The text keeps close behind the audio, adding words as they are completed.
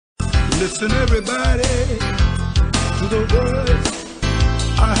Listen, everybody, to the words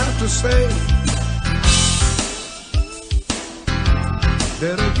I have to say.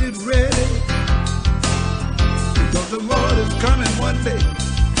 Better get ready, because the Lord is coming one day.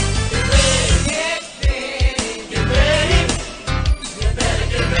 Get ready, get ready, get ready. You better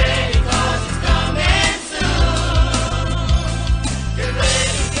get ready, 'cause it's coming soon. Get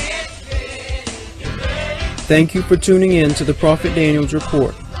ready, get ready, get ready. Thank you for tuning in to the Prophet Daniel's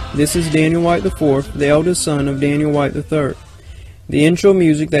Report. This is Daniel White IV, the eldest son of Daniel White III. The intro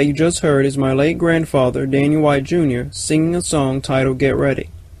music that you just heard is my late grandfather, Daniel White Jr., singing a song titled Get Ready.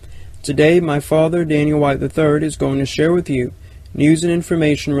 Today, my father, Daniel White III, is going to share with you news and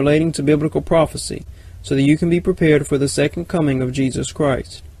information relating to biblical prophecy so that you can be prepared for the second coming of Jesus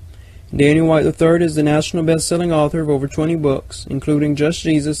Christ. Daniel White III is the national best-selling author of over 20 books, including Just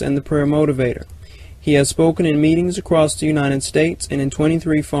Jesus and The Prayer Motivator. He has spoken in meetings across the United States and in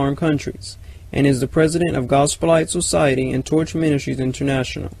 23 foreign countries, and is the president of Gospelite Society and Torch Ministries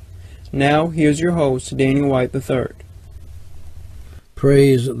International. Now, here's your host, Daniel White III.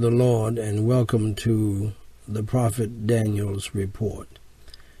 Praise the Lord, and welcome to the Prophet Daniel's Report.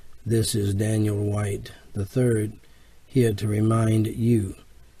 This is Daniel White III, here to remind you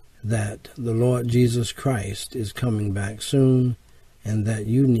that the Lord Jesus Christ is coming back soon, and that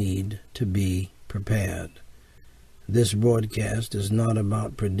you need to be prepared. This broadcast is not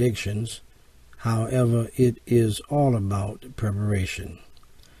about predictions. However, it is all about preparation.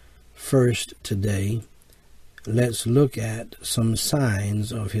 First, today, let's look at some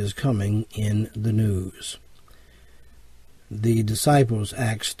signs of his coming in the news. The disciples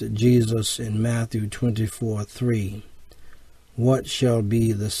asked Jesus in Matthew 24:3, "What shall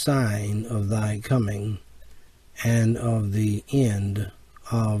be the sign of thy coming and of the end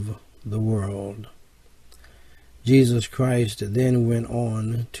of the world?" Jesus Christ then went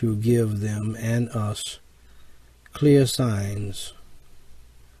on to give them and us clear signs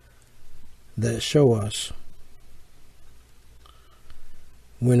that show us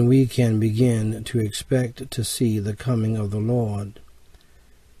when we can begin to expect to see the coming of the Lord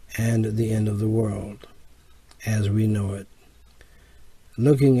and the end of the world as we know it.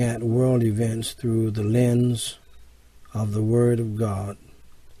 Looking at world events through the lens of the Word of God,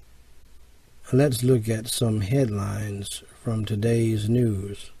 let's look at some headlines from today's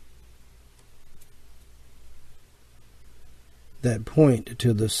news that point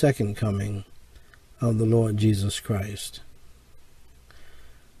to the second coming of the Lord Jesus Christ.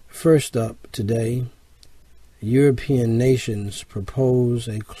 First up today, European nations propose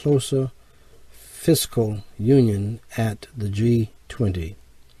a closer fiscal union at the G20.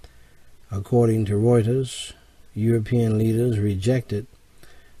 According to Reuters, European leaders rejected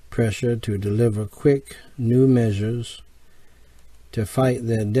pressure to deliver quick new measures to fight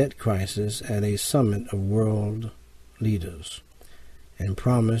their debt crisis at a summit of world leaders, and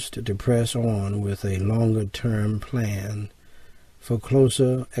promised to press on with a longer-term plan for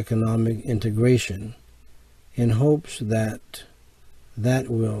closer economic integration in hopes that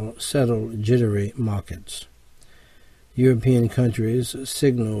will settle jittery markets. European countries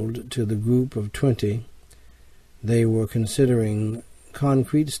signaled to the group of 20 they were considering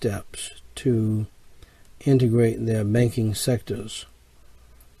concrete steps to integrate their banking sectors,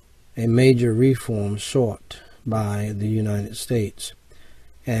 a major reform sought by the United States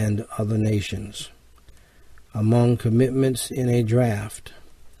and other nations. Among commitments in a draft,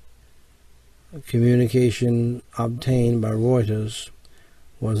 communication obtained by Reuters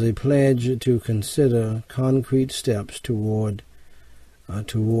was a pledge to consider concrete steps towards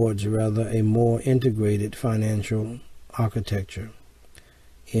a more integrated financial architecture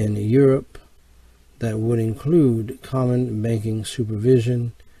in Europe that would include common banking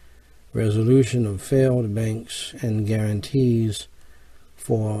supervision, resolution of failed banks, and guarantees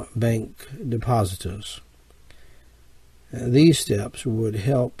for bank depositors. These steps would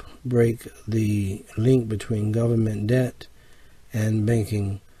help break the link between government debt and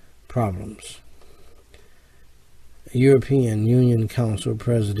banking problems. European Union Council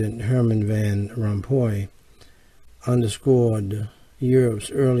President Herman Van Rompuy underscored Europe's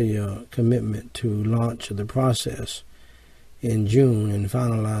earlier commitment to launch the process in June and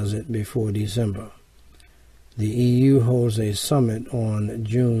finalize it before December. The EU holds a summit on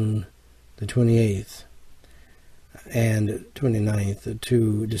June the 28th and 29th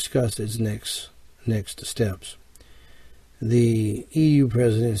to discuss its next steps. The EU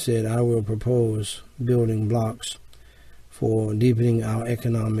president said, "I will propose building blocks for deepening our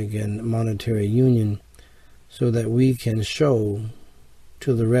economic and monetary union so that we can show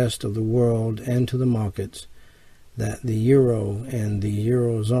to the rest of the world and to the markets that the euro and the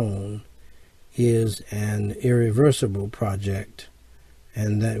eurozone is an irreversible project,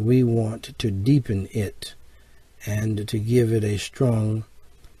 and that we want to deepen it and to give it a strong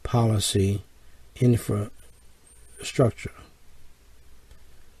policy infrastructure.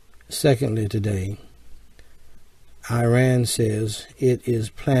 Secondly, today, Iran says it is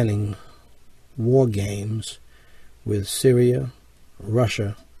planning war games with Syria,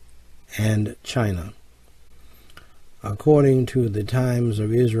 Russia, and China. According to the Times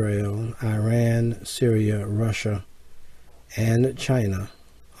of Israel, Iran, Syria, Russia, and China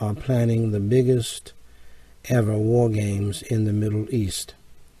are planning the biggest ever war games in the Middle East.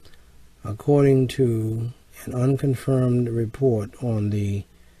 According to an unconfirmed report on the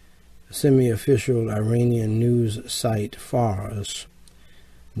semi-official Iranian news site Fars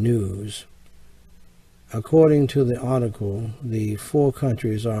News, according to the article, the four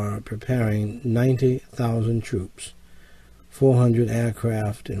countries are preparing 90,000 troops, 400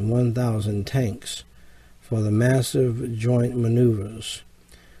 aircraft, and 1,000 tanks for the massive joint maneuvers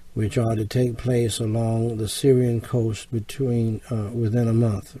which are to take place along the Syrian coast within a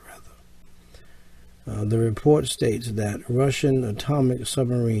month. The report states that Russian atomic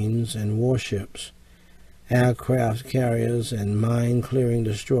submarines and warships, aircraft carriers, and mine-clearing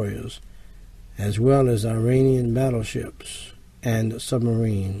destroyers, as well as Iranian battleships and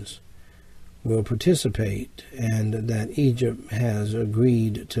submarines, will participate, and that Egypt has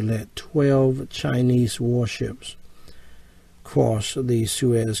agreed to let 12 Chinese warships cross the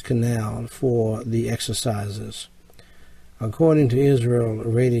Suez Canal for the exercises. According to Israel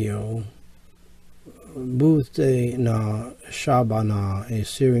Radio, Bootcamp Shabana, a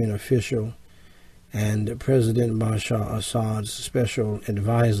Syrian official and President Bashar Assad's special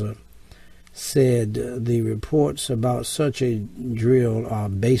advisor, said the reports about such a drill are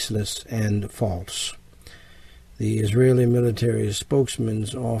baseless and false. The Israeli military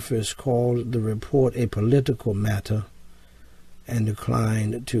spokesman's office called the report a political matter and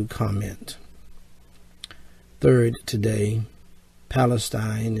declined to comment. Third, today,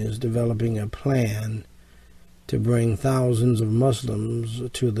 Palestine is developing a plan to bring thousands of Muslims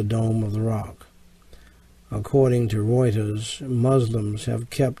to the Dome of the Rock. According to Reuters, Muslims have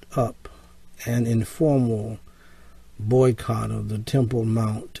kept up an informal boycott of the Temple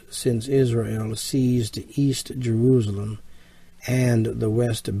Mount since Israel seized East Jerusalem and the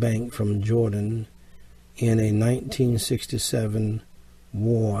West Bank from Jordan in a 1967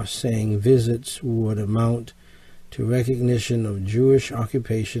 war, saying visits would amount to recognition of Jewish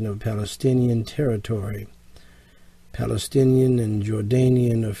occupation of Palestinian territory. Palestinian and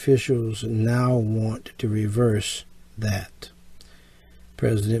Jordanian officials now want to reverse that.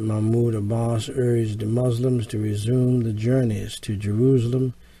 President Mahmoud Abbas urged Muslims to resume the journeys to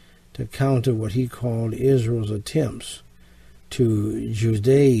Jerusalem to counter what he called Israel's attempts to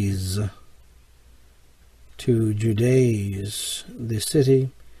Judaize the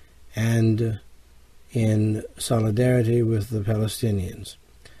city, and in solidarity with the Palestinians.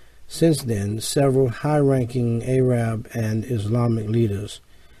 Since then, several high-ranking Arab and Islamic leaders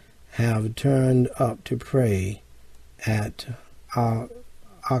have turned up to pray at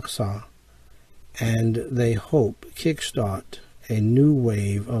Al-Aqsa, and they hope kickstart a new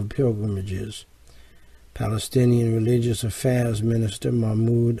wave of pilgrimages. Palestinian Religious Affairs Minister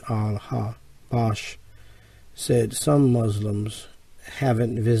Mahmoud al-Habash said some Muslims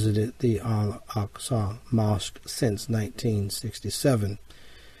haven't visited the Al-Aqsa Mosque since 1967,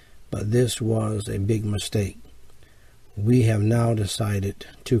 but this was a big mistake. We have now decided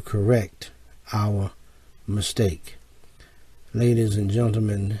to correct our mistake. Ladies and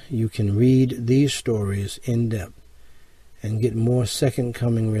gentlemen, you can read these stories in depth and get more Second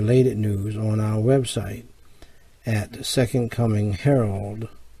Coming related news on our website at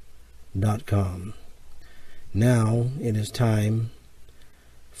secondcomingherald.com. Now it is time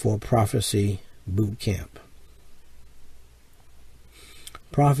for Prophecy Bootcamp.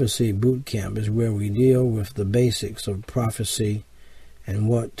 Prophecy Bootcamp is where we deal with the basics of prophecy and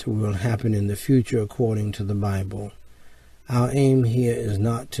what will happen in the future according to the Bible. Our aim here is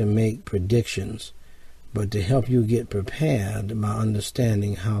not to make predictions, but to help you get prepared by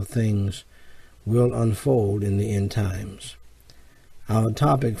understanding how things will unfold in the end times. Our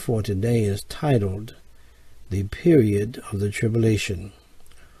topic for today is titled The Period of the Tribulation,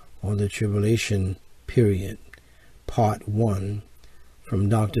 or the Tribulation Period, Part 1, from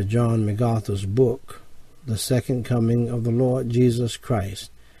Dr. John MacArthur's book, The Second Coming of the Lord Jesus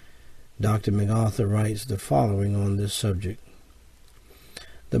Christ. Dr. MacArthur writes the following on this subject.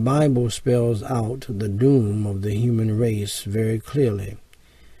 The Bible spells out the doom of the human race very clearly.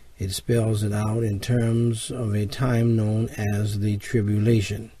 It spells it out in terms of a time known as the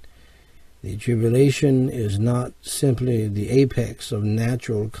Tribulation. The tribulation is not simply the apex of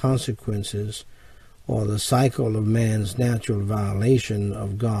natural consequences or the cycle of man's natural violation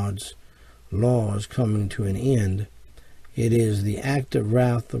of God's laws coming to an end. It is the active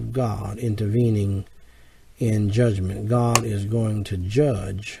wrath of God intervening in judgment. God is going to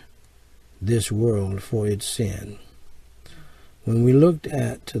judge this world for its sin. When we looked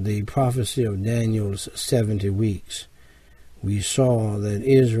at the prophecy of Daniel's 70 weeks, we saw that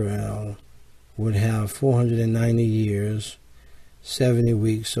Israel would have 490 years, 70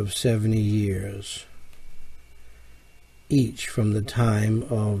 weeks of 70 years, each from the time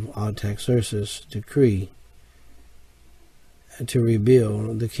of Artaxerxes' decree to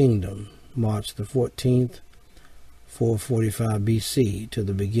rebuild the kingdom, March the 14th, 445 BC, to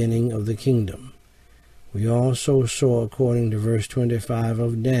the beginning of the kingdom. We also saw, according to verse 25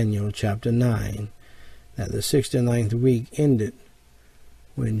 of Daniel chapter 9, that the 69th week ended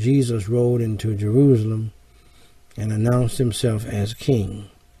when Jesus rode into Jerusalem and announced himself as king.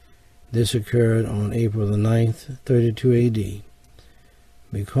 This occurred on April the 9th, 32 AD.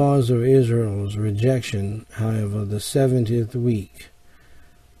 Because of Israel's rejection, however, the 70th week,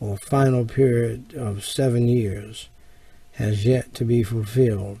 or final period of 7 years, has yet to be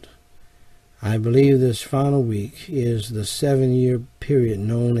fulfilled. I believe this final week is the 7-year period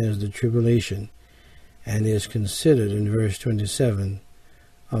known as the Tribulation, and is considered in verse 27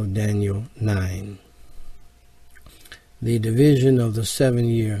 of Daniel 9. The division of the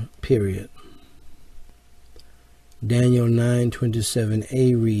 7-year period. Daniel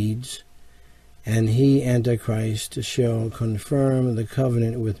 9:27a reads, "And he, Antichrist, shall confirm the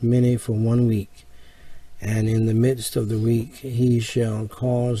covenant with many for 1 week, and in the midst of the week he shall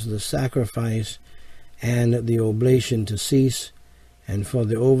cause the sacrifice and the oblation to cease, and for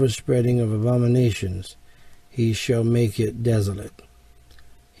the overspreading of abominations he shall make it desolate."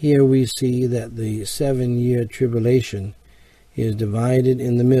 Here we see that the 7-year tribulation is divided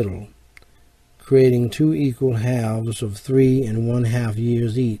in the middle, creating 2 equal halves of 3 1/2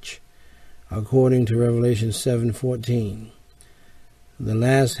 years each, according to Revelation 7:14. The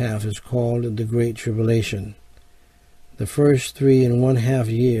last half is called the Great Tribulation. The first 3 1/2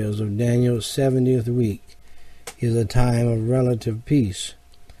 years of Daniel's 70th week is a time of relative peace,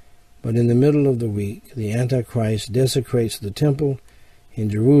 but in the middle of the week, the Antichrist desecrates the temple in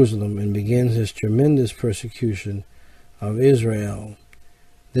Jerusalem and begins his tremendous persecution of Israel.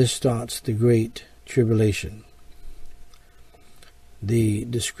 This starts the Great Tribulation. The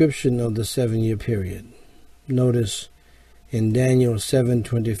description of the 7-year period. Notice in Daniel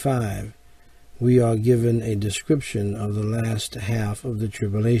 7:25, we are given a description of the last half of the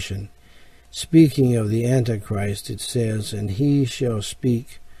tribulation. Speaking of the Antichrist, it says, "And he shall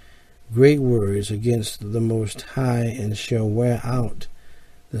speak great words against the Most High, and shall wear out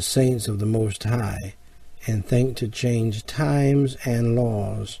the saints of the Most High, and think to change times and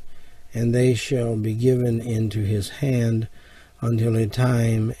laws, and they shall be given into his hand until a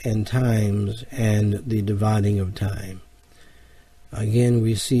time and times and the dividing of time." Again,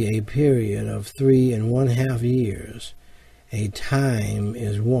 we see a period of 3 1/2 years. A time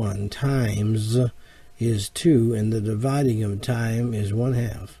is 1, times is 2, and the dividing of time is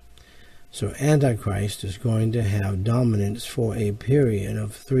 1/2. So Antichrist is going to have dominance for a period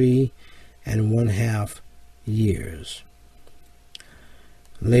of 3 1/2 years.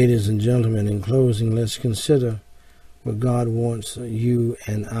 Ladies and gentlemen, in closing, let's consider what God wants you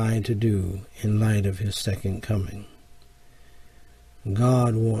and I to do in light of his second coming.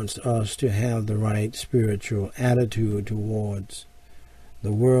 God wants us to have the right spiritual attitude towards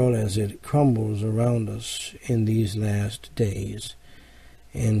the world as it crumbles around us in these last days.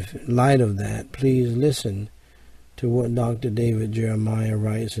 In light of that, please listen to what Dr. David Jeremiah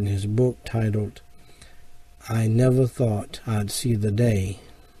writes in his book titled, "I Never Thought I'd See the Day,"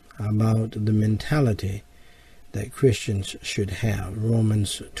 about the mentality that Christians should have.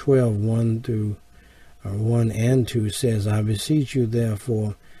 Romans 12:1 and 2 says, "I beseech you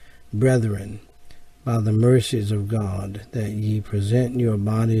therefore, brethren, by the mercies of God, that ye present your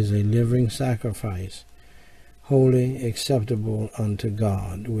bodies a living sacrifice, holy, acceptable unto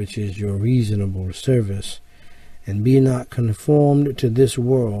God, which is your reasonable service. And be not conformed to this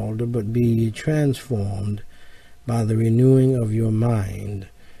world, but be ye transformed by the renewing of your mind,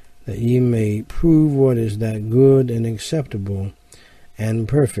 that ye may prove what is that good and acceptable and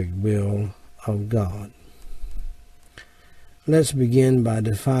perfect will of God." Let's begin by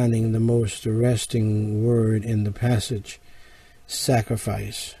defining the most arresting word in the passage,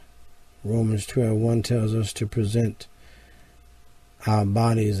 sacrifice. Romans 12:1 tells us to present our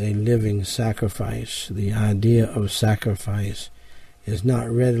bodies a living sacrifice. The idea of sacrifice is not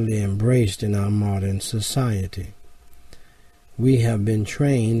readily embraced in our modern society. We have been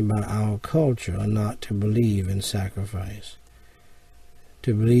trained by our culture not to believe in sacrifice,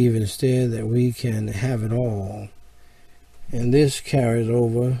 to believe instead that we can have it all, and this carries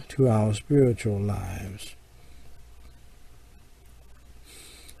over to our spiritual lives.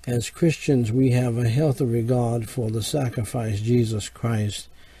 As Christians, we have a healthy regard for the sacrifice Jesus Christ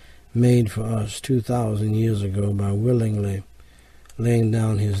made for us 2,000 years ago by willingly laying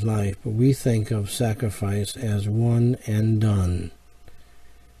down his life, but we think of sacrifice as one and done.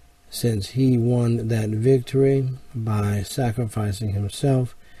 Since he won that victory by sacrificing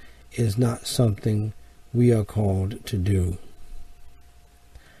himself, is not something we are called to do.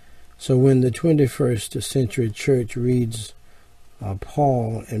 So when the 21st century church reads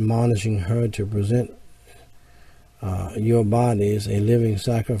Paul admonishing her to present your bodies a living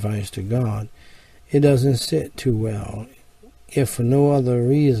sacrifice to God, it doesn't sit too well, if for no other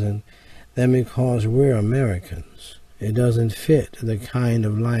reason than because we're Americans. It doesn't fit the kind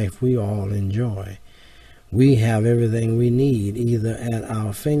of life we all enjoy. We have everything we need either at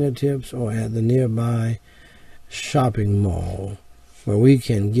our fingertips or at the nearby shopping mall, where we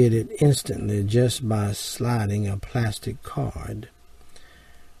can get it instantly just by sliding a plastic card.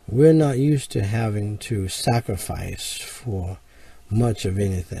 We're not used to having to sacrifice for much of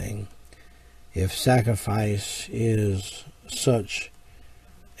anything. If sacrifice is such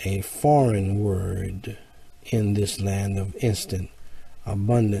a foreign word in this land of instant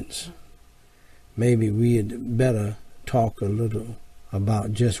abundance, maybe we'd better talk a little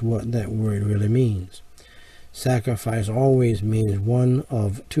about just what that word really means. Sacrifice always means one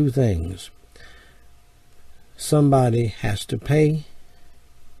of two things. Somebody has to pay,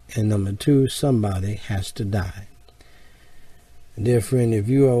 and number two, somebody has to die. Dear friend, if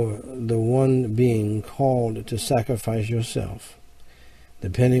you are the one being called to sacrifice yourself,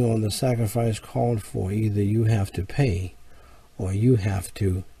 depending on the sacrifice called for, either you have to pay or you have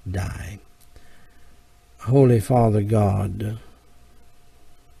to die. Holy Father God,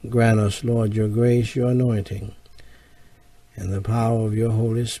 grant us, Lord, your grace, your anointing, and the power of your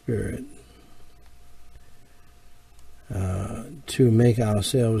Holy Spirit to make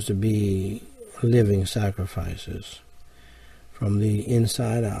ourselves to be living sacrifices from the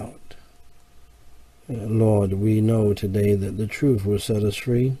inside out. Lord, we know today that the truth will set us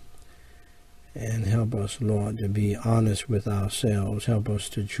free, and help us, Lord, to be honest with ourselves. Help us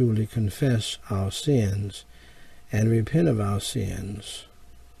to truly confess our sins and repent of our sins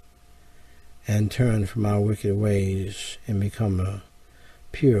and turn from our wicked ways and become a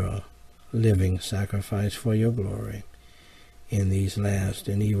pure living sacrifice for your glory in these last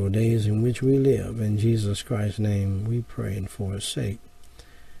and evil days in which we live. In Jesus Christ's name we pray, and for his sake.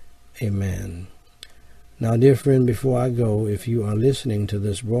 Amen. Now, dear friend, before I go, if you are listening to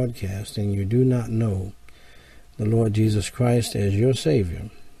this broadcast and you do not know the Lord Jesus Christ as your Savior,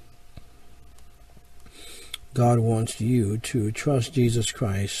 God wants you to trust Jesus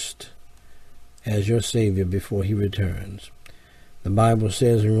Christ as your Savior before he returns. The Bible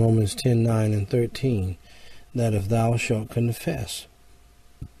says in Romans 10:9 and 13, that if thou shalt confess,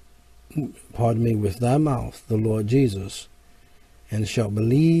 with thy mouth the Lord Jesus, and shalt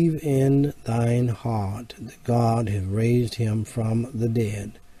believe in thine heart that God hath raised him from the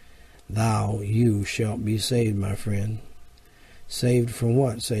dead, you shalt be saved, my friend. Saved from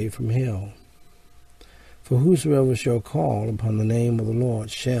what? Saved from hell. For whosoever shall call upon the name of the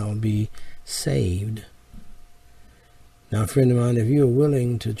Lord shall be saved. Now, friend of mine, if you are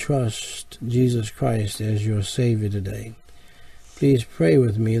willing to trust Jesus Christ as your Savior today, please pray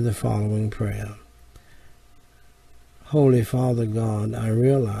with me the following prayer. Holy Father God, I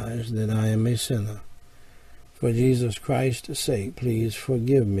realize that I am a sinner. For Jesus Christ's sake, please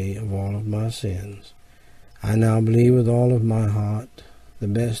forgive me of all of my sins. I now believe with all of my heart, the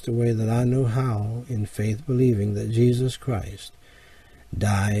best way that I know how, in faith believing that Jesus Christ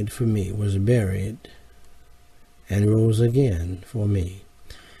died for me, was buried, and rose again for me.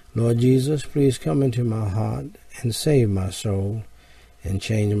 Lord Jesus, please come into my heart and save my soul and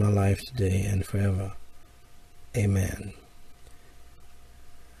change my life today and forever. Amen.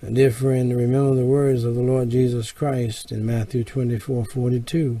 Dear friend, remember the words of the Lord Jesus Christ in Matthew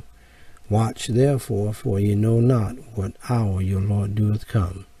 24:42. Watch therefore, for ye know not what hour your Lord doeth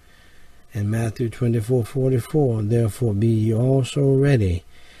come. And Matthew 24:44, therefore be ye also ready,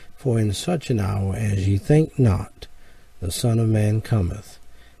 for in such an hour as ye think not, the Son of Man cometh.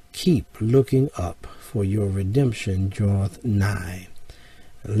 Keep looking up, for your redemption draweth nigh.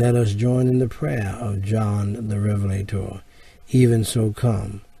 Let us join in the prayer of John the Revelator. Even so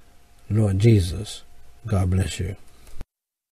come, Lord Jesus. God bless you.